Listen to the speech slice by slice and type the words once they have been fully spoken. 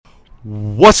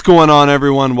What's going on,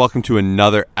 everyone? Welcome to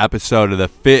another episode of the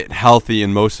Fit, Healthy,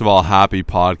 and most of all, Happy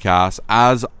podcast.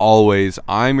 As always,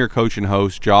 I'm your coach and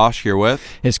host, Josh, here with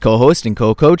his co-host and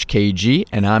co-coach, KG,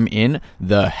 and I'm in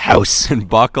the house. And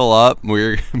buckle up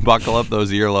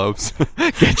those earlobes.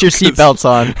 Get your seatbelts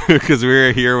on. Because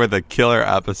we're here with a killer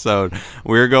episode.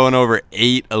 We're going over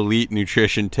 8 elite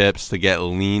nutrition tips to get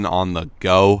lean on the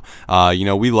go.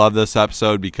 We love this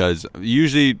episode because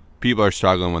usually people are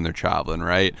struggling when they're traveling,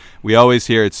 right? We always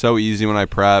hear it's so easy when I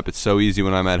prep, it's so easy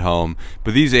when I'm at home.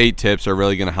 But these 8 tips are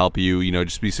really going to help you,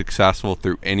 just be successful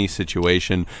through any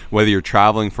situation, whether you're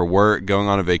traveling for work, going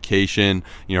on a vacation,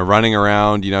 running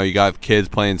around, you got kids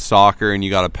playing soccer and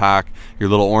you got to pack your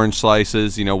little orange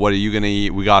slices. What are you going to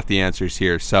eat? We got the answers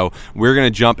here. So we're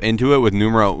going to jump into it with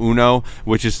numero uno,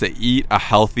 which is to eat a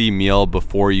healthy meal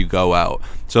before you go out.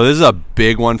 So this is a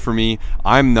big one for me.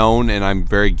 I'm known, and I'm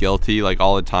very guilty, like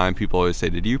all the time. People always say,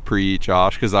 did you pre-eat,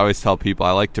 Josh? Because I always tell people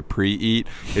I like to pre-eat.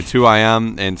 It's who I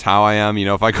am and it's how I am.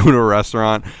 If I go to a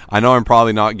restaurant, I know I'm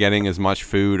probably not getting as much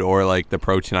food or like the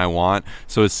protein I want.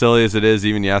 So as silly as it is,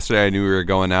 even yesterday I knew we were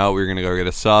going out. We were going to go get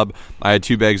a sub. I had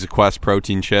 2 bags of Quest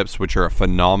protein chips, which are a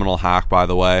phenomenal hack, by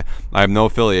the way. I have no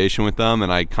affiliation with them,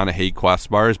 and I kind of hate Quest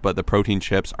bars, but the protein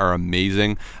chips are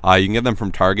amazing. You can get them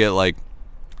from Target,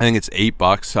 I think it's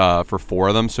 $8 for 4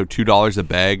 of them, so $2 a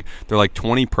bag. They're like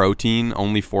 20 protein,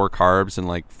 only 4 carbs, and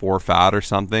like 4 fat or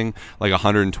something, like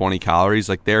 120 calories.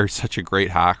 Like, they're such a great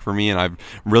hack for me, and I've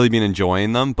really been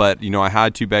enjoying them. But, I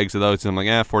had 2 bags of those, and I'm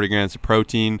like, 40 grams of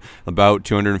protein, about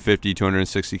 250,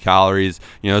 260 calories.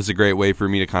 It's a great way for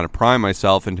me to kind of prime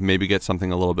myself and to maybe get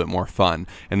something a little bit more fun.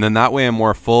 And then that way I'm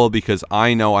more full because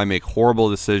I know I make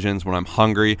horrible decisions when I'm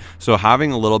hungry. So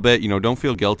having a little bit, don't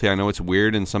feel guilty. I know it's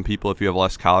weird, and some people, if you have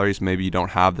less calories, maybe you don't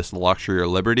have this luxury or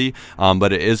liberty,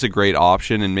 but it is a great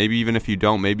option. And maybe even if you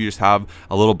don't, maybe you just have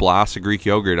a little blast of Greek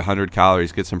yogurt, 100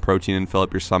 calories, get some protein and fill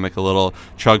up your stomach a little,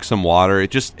 chug some water.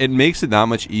 It makes it that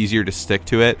much easier to stick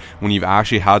to it when you've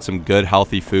actually had some good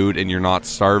healthy food and you're not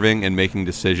starving and making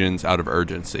decisions out of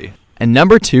urgency. And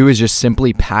number 2 is just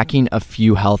simply packing a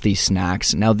few healthy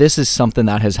snacks. Now, this is something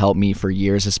that has helped me for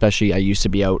years, especially I used to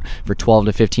be out for 12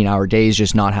 to 15 hour days,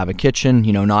 just not have a kitchen,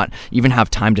 not even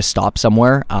have time to stop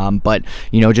somewhere. But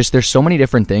just there's so many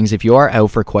different things. If you are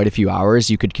out for quite a few hours,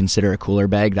 you could consider a cooler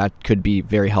bag. That could be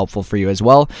very helpful for you as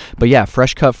well. But yeah,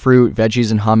 fresh cut fruit,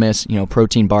 veggies and hummus,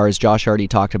 protein bars. Josh already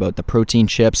talked about the protein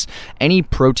chips. Any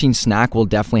protein snack will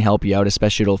definitely help you out,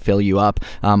 especially it'll fill you up.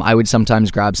 I would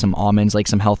sometimes grab some almonds, like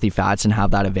some healthy fats, and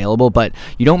have that available, but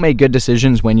you don't make good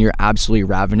decisions when you're absolutely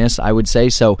ravenous, I would say.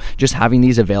 So just having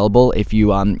these available, if you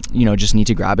just need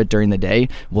to grab it during the day,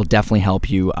 will definitely help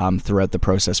you throughout the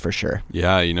process for sure.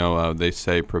 Yeah, they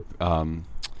say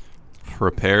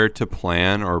prepare to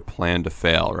plan or plan to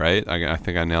fail, right? I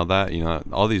think I nailed that.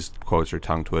 All these quotes are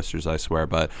tongue twisters, I swear,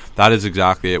 but that is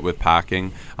exactly it with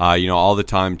packing. All the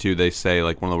time too, they say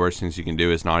like one of the worst things you can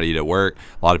do is not eat at work.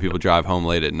 A lot of people drive home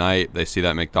late at night. They see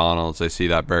that McDonald's, they see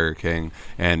that Burger King,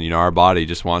 and our body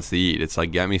just wants to eat. It's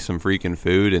like, get me some freaking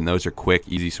food, and those are quick,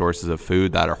 easy sources of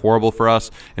food that are horrible for us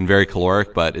and very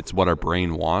caloric, but it's what our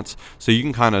brain wants. So you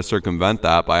can kind of circumvent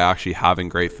that by actually having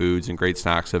great foods and great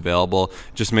snacks available.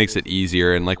 It just makes it easier.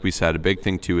 And like we said, a big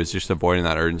thing too is just avoiding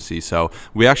that urgency. So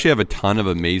we actually have a ton of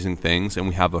amazing things, and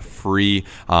we have a free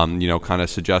kind of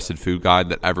suggested food guide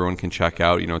that everyone can check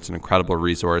out. It's an incredible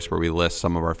resource where we list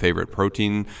some of our favorite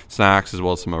protein snacks as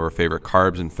well as some of our favorite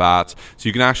carbs and fats. So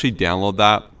you can actually download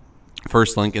that.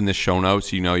 First link in the show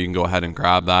notes, you can go ahead and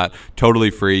grab that. Totally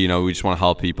free. We just want to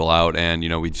help people out, and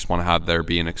we just want to have there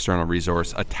be an external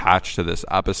resource attached to this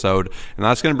episode. And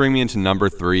that's going to bring me into number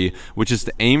 3, which is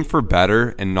to aim for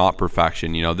better and not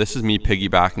perfection. This is me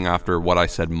piggybacking after what I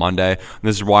said Monday. And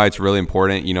this is why it's really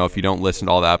important. If you don't listen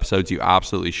to all the episodes, you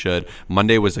absolutely should.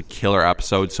 Monday was a killer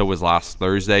episode. So was last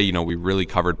Thursday. We really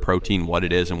covered protein, what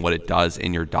it is and what it does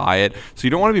in your diet. So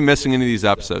you don't want to be missing any of these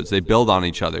episodes. They build on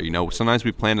each other. Sometimes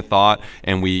we plan a thought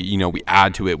and we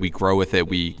add to it, we grow with it,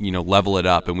 we level it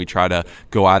up, and we try to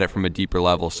go at it from a deeper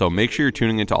level. So make sure you're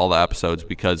tuning into all the episodes,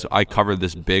 because I covered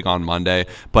this big on Monday.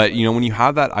 But when you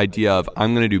have that idea of,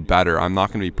 I'm going to do better, I'm not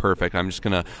going to be perfect, I'm just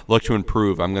going to look to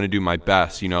improve, I'm going to do my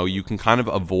best, you can kind of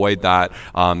avoid that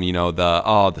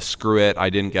the screw it, I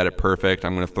didn't get it perfect,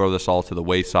 I'm going to throw this all to the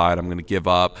wayside, I'm going to give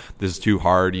up, this is too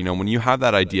hard. When you have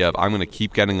that idea of, I'm going to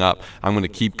keep getting up, I'm going to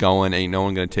keep going, ain't no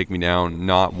one going to take me down,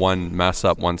 not one mess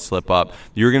up, one slip up,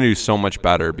 you're going to do so much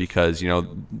better, because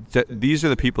these are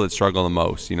the people that struggle the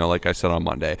most. Like I said on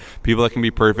Monday, people that can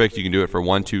be perfect, you can do it for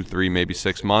 1, 2, 3, maybe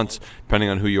 6 months, depending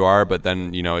on who you are, but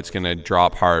then, it's going to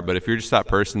drop hard. But if you're just that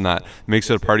person that makes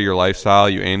it a part of your lifestyle,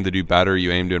 you aim to do better,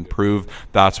 you aim to improve,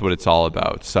 that's what it's all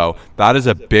about. So that is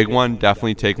a big one.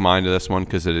 Definitely take mind of this one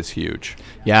because it is huge.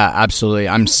 Yeah, absolutely.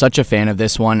 I'm such a fan of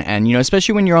this one. And,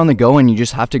 especially when you're on the go and you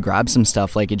just have to grab some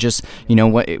stuff, like it just,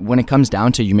 when it comes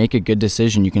down to, you make a good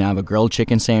decision. You can have a grilled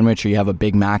chicken sandwich or you have a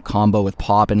Big Mac combo with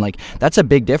pop. And like, that's a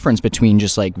big difference between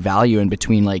just like value and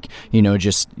between like,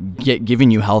 just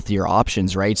giving you healthier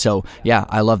options, right? So yeah,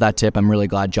 I love that tip. I'm really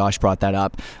glad Josh brought that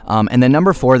up. And then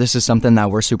number 4, this is something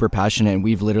that we're super passionate and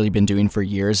we've literally been doing for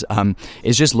years,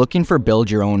 is just looking for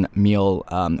build your own meal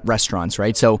restaurants,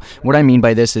 right? So what I mean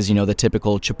by this is, the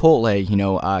typical Chipotle,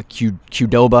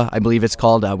 Qdoba, I believe it's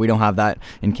called. We don't have that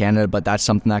in Canada, but that's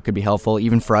something that could be helpful.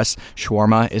 Even for us,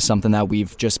 shawarma is something that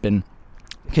we've just been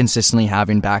consistently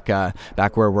having back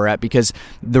where we're at, because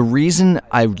the reason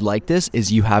I like this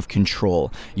is you have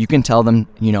control. You can tell them,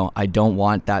 I don't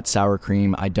want that sour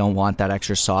cream, I don't want that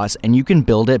extra sauce, and you can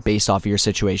build it based off of your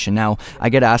situation. Now, I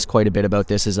get asked quite a bit about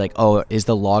this, is like, oh, is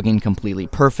the logging completely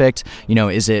perfect?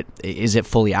 Is it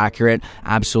fully accurate?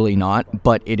 Absolutely not,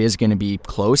 but it is going to be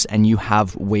close and you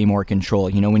have way more control.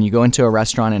 When you go into a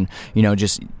restaurant and,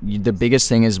 the biggest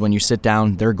thing is when you sit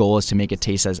down, their goal is to make it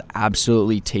taste as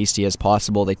absolutely tasty as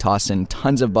possible. They toss in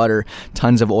tons of butter,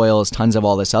 tons of oils, tons of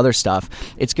all this other stuff.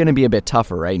 It's going to be a bit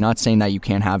tougher, right? Not saying that you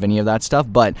can't have any of that stuff,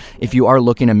 but if you are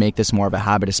looking to make this more of a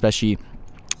habit, especially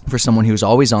for someone who's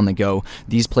always on the go,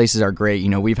 these places are great.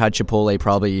 We've had Chipotle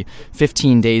probably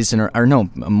 15 days or no,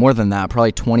 more than that,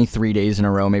 probably 23 days in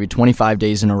a row, maybe 25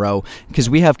 days in a row, because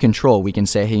we have control. We can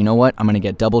say, hey, you know what? I'm going to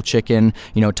get double chicken.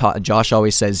 Josh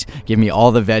always says, give me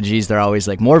all the veggies. They're always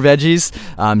like, more veggies.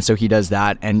 So he does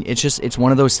that. And it's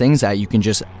one of those things that you can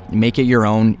just make it your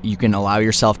own. You can allow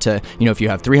yourself to, if you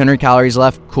have 300 calories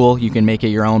left, cool, you can make it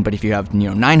your own. But if you have,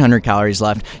 900 calories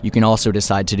left, you can also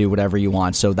decide to do whatever you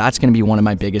want. So that's going to be one of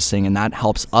my biggest thing, and that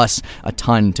helps us a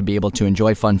ton to be able to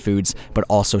enjoy fun foods but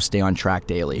also stay on track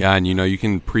daily. Yeah, and you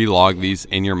can pre-log these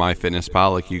in your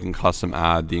MyFitnessPal. Like, you can custom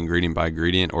add the ingredient by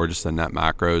ingredient or just the net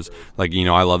macros. Like,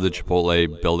 I love the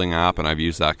Chipotle building app and I've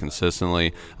used that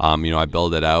consistently. I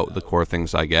build it out, the core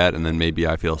things I get, and then maybe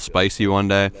I feel spicy one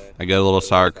day, I get a little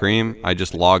sour cream, I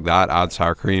just log that, add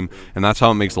sour cream, and that's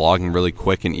how it makes logging really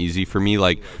quick and easy for me.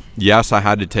 Like, yes, I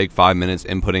had to take 5 minutes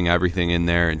inputting everything in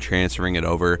there and transferring it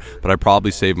over, but I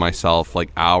probably saved myself like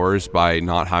hours by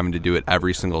not having to do it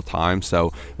every single time.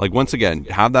 So, like, once again,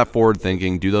 have that forward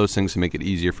thinking, do those things to make it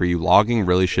easier for you. Logging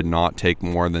really should not take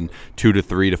more than 2 to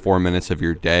 3 to 4 minutes of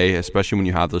your day, especially when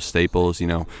you have those staples.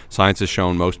 Science has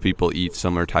shown most people eat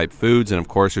similar type foods, and of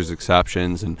course there's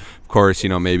exceptions. And of course,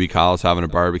 maybe Kyle's having a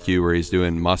barbecue where he's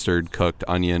doing mustard cooked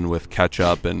onion with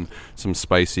ketchup and some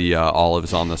spicy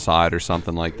olives on the side or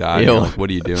something like that. You're like, what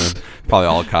are you doing? Probably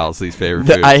all of Kyle's least favorite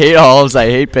foods. I hate olives, I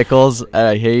hate pickles,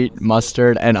 I hate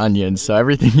mustard and onions. So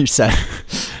everything you said.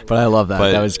 But I love that.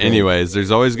 But that was great. Anyways,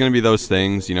 there's always going to be those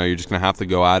things. You're just going to have to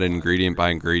go at it ingredient by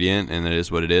ingredient, and it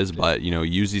is what it is. But,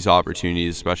 use these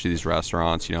opportunities, especially these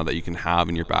restaurants, that you can have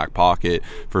in your back pocket.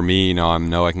 For me, I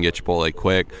know I can get Chipotle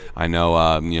quick. I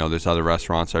know, there's other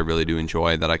restaurants I really do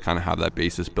enjoy that I kind of have that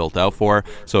basis built out for.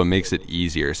 So it makes it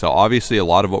easier. So obviously, a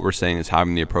lot of what we're saying is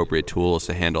having the appropriate tools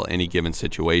to handle any given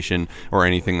situation or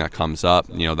anything that comes up.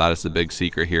 That is the big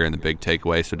secret here and the big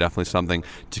takeaway. So definitely something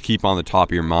to keep on the top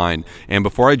of your mind. And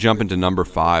before I jump into number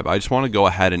 5, I just want to go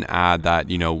ahead and add that,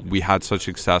 we had such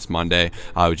success Monday. It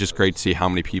was just great to see how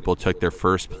many people took their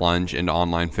first plunge into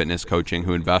online fitness coaching,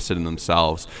 who invested in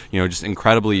themselves. Just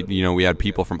incredibly, we had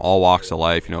people from all walks of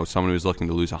life. Someone who was looking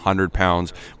to lose 100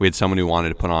 pounds. We had someone who wanted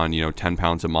to put on, 10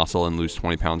 pounds of muscle and lose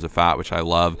 20 pounds of fat, which I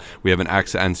love. We have an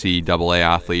ex-NCAA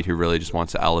athlete who really just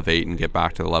wants to elevate and get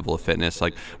back to the level of fitness.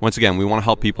 Like, once again, we want to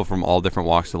help people from all different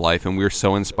walks of life, and we were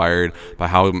so inspired by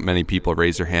how many people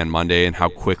raised their hand Monday and how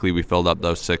quickly we filled up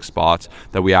those 6 spots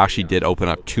that we actually did open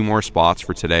up 2 more spots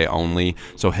for today only.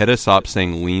 So hit us up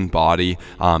saying lean body,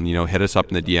 hit us up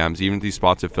in the DMs. Even if these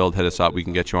spots have filled, hit us up. We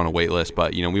can get you on a wait list,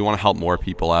 but we want to help more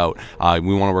people out.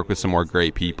 We want to work with some more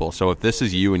great people. So if this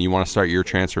is you and you want to start your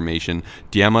transformation,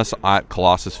 DM us at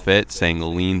Colossus Fit saying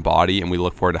lean body, and we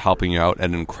look forward to helping you out at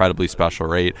an incredibly special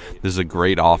rate. This is a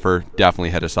great offer.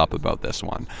 Definitely hit us up about this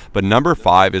one. But number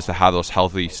 5 is to have those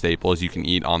healthy staples you can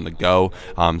eat on the go.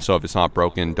 So if it's not broken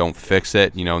broken, don't fix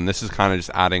it, and this is kind of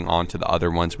just adding on to the other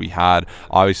ones we had.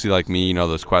 Obviously, like me,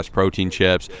 those Quest protein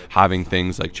chips, having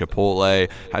things like Chipotle,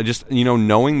 just,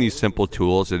 knowing these simple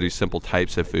tools or these simple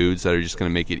types of foods that are just going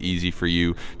to make it easy for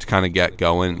you to kind of get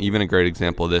going. Even a great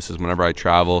example of this is whenever I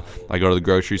travel, I go to the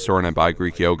grocery store and I buy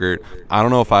Greek yogurt. I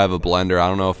don't know if I have a blender. I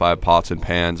don't know if I have pots and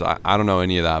pans. I don't know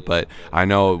any of that, but I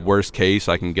know worst case,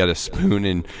 I can get a spoon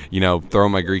and, throw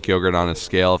my Greek yogurt on a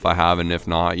scale if I have, and if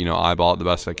not, eyeball it the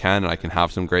best I can, and I can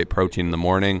have some great protein in the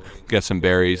morning, get some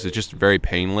berries. It's just very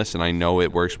painless, and I know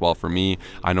it works well for me.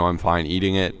 I know I'm fine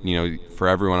eating it. For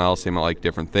everyone else, they might like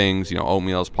different things.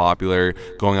 Oatmeal is popular.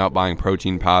 Going out buying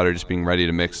protein powder, just being ready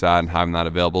to mix that and having that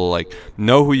available. Like,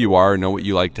 know who you are, know what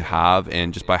you like to have,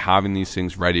 and just by having these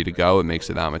things ready to go, it makes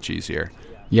it that much easier.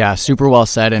 Yeah, super well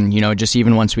said. And, just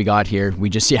even once we got here, we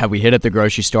hit up the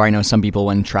grocery store. I know some people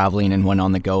when traveling and when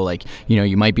on the go, like,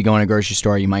 you might be going to a grocery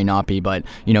store, you might not be, but,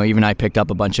 even I picked up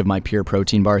a bunch of my Pure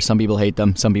protein bars. Some people hate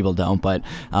them, some people don't, but,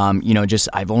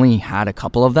 I've only had a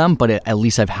couple of them, but at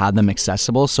least I've had them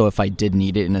accessible. So if I did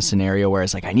need it in a scenario where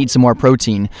it's like, I need some more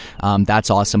protein, that's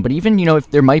awesome. But even, if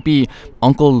there might be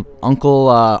Uncle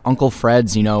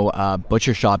Fred's,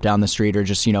 butcher shop down the street, or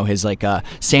just, his like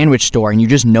sandwich store, and you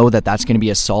just know that that's going to be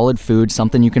a solid food,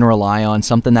 something you can rely on,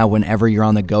 something that whenever you're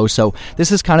on the go. So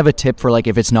this is kind of a tip for like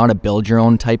if it's not a build your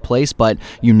own type place, but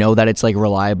that it's like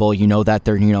reliable, that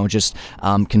they're just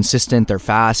consistent, they're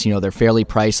fast, they're fairly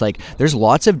priced. Like there's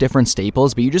lots of different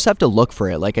staples, but you just have to look for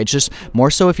it. Like it's just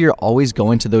more so if you're always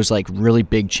going to those like really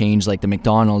big chains like the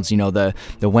McDonald's, the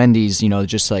Wendy's,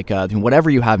 just like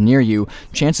whatever you have near you,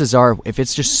 chances are if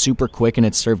it's just super quick and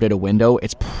it's served at a window,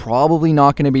 it's probably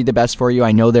not going to be the best for you.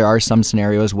 I know there are some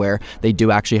scenarios where they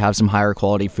do actually have some higher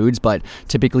quality foods, but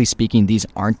typically speaking, these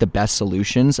aren't the best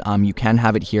solutions. You can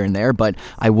have it here and there, but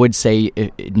I would say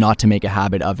not to make a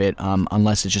habit of it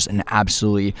unless it's just an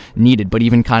absolutely needed. But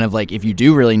even kind of like if you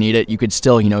do really need it, you could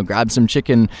still, grab some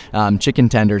chicken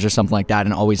tenders or something like that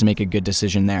and always make a good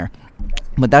decision there.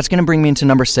 But that's going to bring me into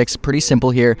number 6. Pretty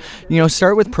simple here.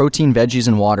 Start with protein, veggies,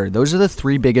 and water. Those are the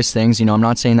 3 biggest things. I'm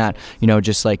not saying that,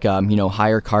 just like,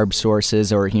 higher carb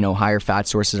sources or, higher fat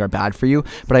sources are bad for you.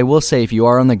 But I will say if you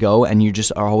are on the go and you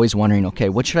just are always wondering, okay,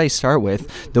 what should I start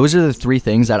with? Those are the 3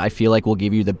 things that I feel like will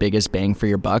give you the biggest bang for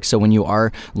your buck. So when you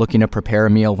are looking to prepare a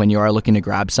meal, when you are looking to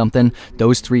grab something,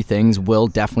 those 3 things will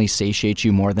definitely satiate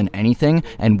you more than anything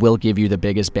and will give you the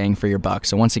biggest bang for your buck.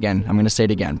 So once again, I'm going to say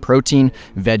it again, protein,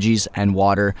 veggies, and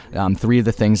water, 3 of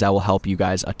the things that will help you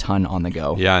guys a ton on the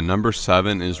go. Yeah, number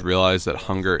 7 is realize that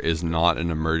hunger is not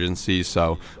an emergency.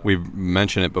 So we've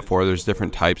mentioned it before, there's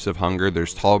different types of hunger.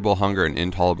 There's tolerable hunger and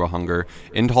intolerable hunger.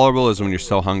 Intolerable is when you're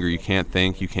so hungry you can't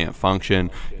think, you can't function,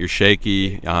 you're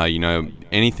shaky,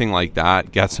 anything like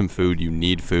that. Get some food, you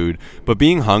need food. But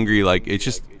being hungry, like it's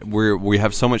just we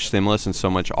have so much stimulus and so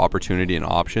much opportunity and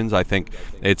options. I think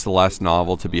it's less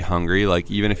novel to be hungry. Like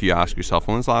even if you ask yourself,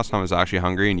 when's the last time I was actually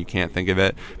hungry, and you can't think of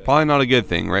it, probably not a good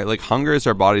thing, right? Like hunger is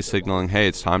our body signaling, hey,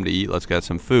 it's time to eat, let's get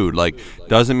some food. Like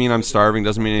doesn't mean I'm starving,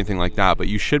 doesn't mean anything like that, but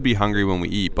you should be hungry when we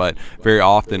eat. But very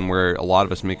often where a lot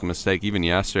of us make a mistake, even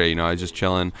yesterday, I was just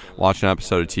chilling, watching an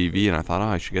episode of TV, and I thought,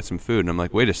 I should get some food, and I'm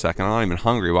like, wait a second, I'm not even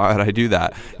hungry, why would I do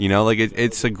that?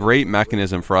 It's a great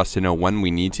mechanism for us to know when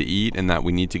we need to eat and that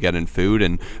we need to get in food,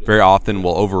 and very often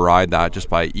we'll override that just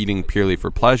by eating purely for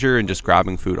pleasure and just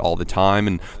grabbing food all the time,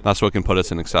 and that's what can put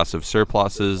us in excessive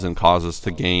surpluses and cause us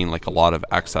to gain like a lot of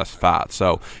excess fat.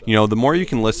 So the more you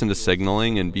can listen to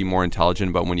signaling and be more intelligent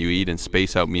about when you eat and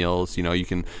space out meals, you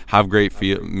can have great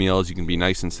meals, you can be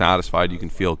nice and satisfied, you can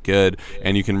feel good,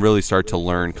 and you can really start to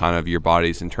learn kind of your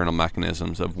body's internal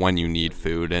mechanisms of when you need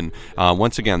food. And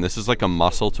once again, this is like a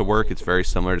muscle to work. It's very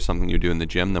similar to something you do in the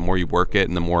gym. The more you work it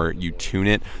and the more you tune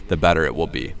it, the better it will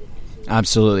be.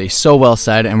 Absolutely. So well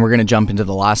said. And we're going to jump into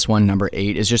the last one. Number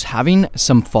 8 is just having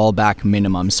some fallback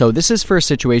minimum. So this is for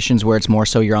situations where it's more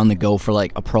so you're on the go for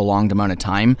like a prolonged amount of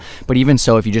time. But even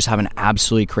so, if you just have an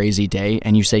absolutely crazy day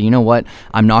and you say, you know what,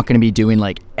 I'm not going to be doing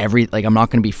I'm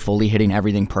not going to be fully hitting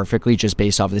everything perfectly just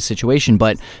based off of the situation,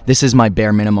 but this is my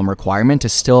bare minimum requirement to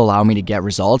still allow me to get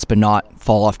results, but not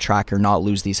fall off track or not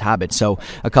lose these habits. So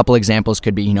a couple examples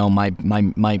could be, my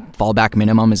fallback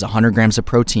minimum is 100 grams of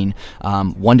protein,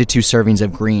 1 to 2 servings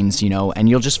of greens, and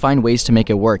you'll just find ways to make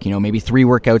it work. Maybe 3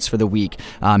 workouts for the week.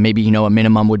 Maybe, a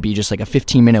minimum would be just like a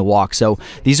 15-minute walk. So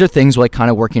these are things like kind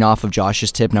of working off of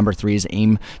Josh's tip. Number 3 is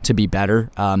aim to be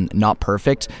better, not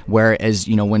perfect. Whereas,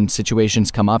 when situations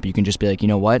come up, you can just be like, you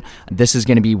know what, this is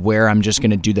going to be where I'm just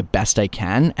going to do the best I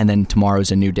can, and then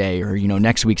tomorrow's a new day, or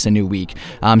next week's a new week.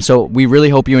 So we really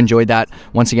hope you enjoyed that.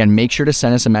 Once again, make sure to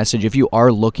send us a message if you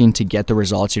are looking to get the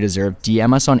results you deserve.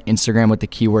 DM us on Instagram with the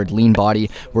keyword lean body.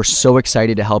 We're so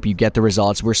excited to help you get the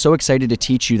results. We're so excited to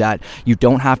teach you that you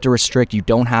don't have to restrict, you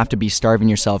don't have to be starving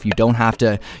yourself, you don't have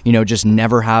to, just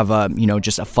never have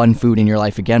just a fun food in your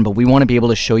life again. But we want to be able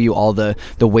to show you all the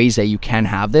ways that you can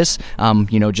have this,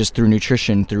 just through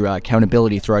nutrition, through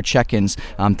accountability, through our check-ins,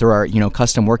 through our,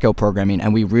 custom workout programming.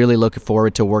 And we really look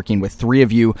forward to working with 3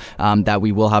 of you that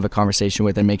we will have a conversation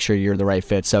with and make sure you're the right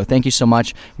fit. So thank you so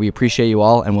much. We appreciate you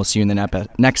all, and we'll see you in the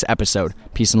next episode.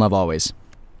 Peace and love always.